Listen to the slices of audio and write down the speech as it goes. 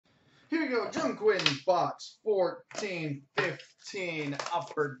Here you go, Drunquen box 1415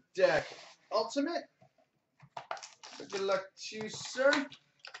 Upper Deck Ultimate. Good luck to you, sir.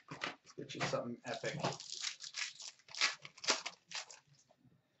 Let's get you something epic.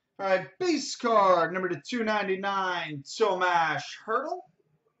 All right, base card number to 299, Tomasz Hertl.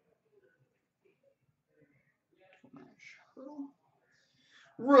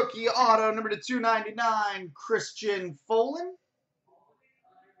 Rookie auto number to 299, Christian Folin.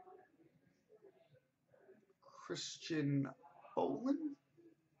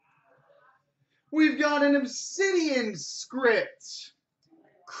 We've got an Obsidian script,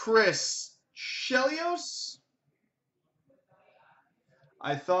 Chris Chelios.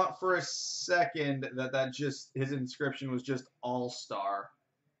 I thought for a second that his inscription was just All-Star.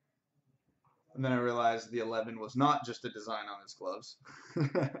 And then I realized the 11 was not just a design on his gloves.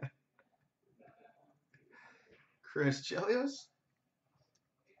 Chris Chelios.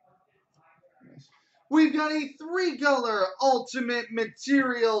 We've got a 3-color Ultimate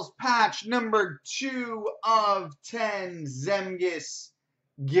Materials patch number 2 of 10 Zemgus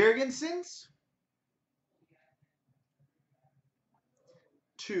Girgensons.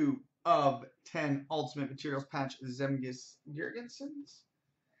 2 of 10 Ultimate Materials patch Zemgus Girgensons.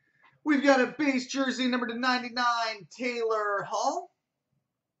 We've got a base jersey number to 99 Taylor Hall.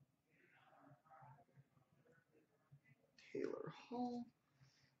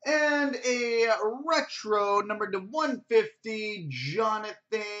 And a retro number to 150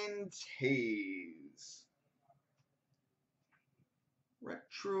 Jonathan Toews.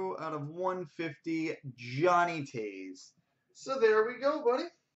 Retro out of 150 Johnny Toews. So there we go, buddy.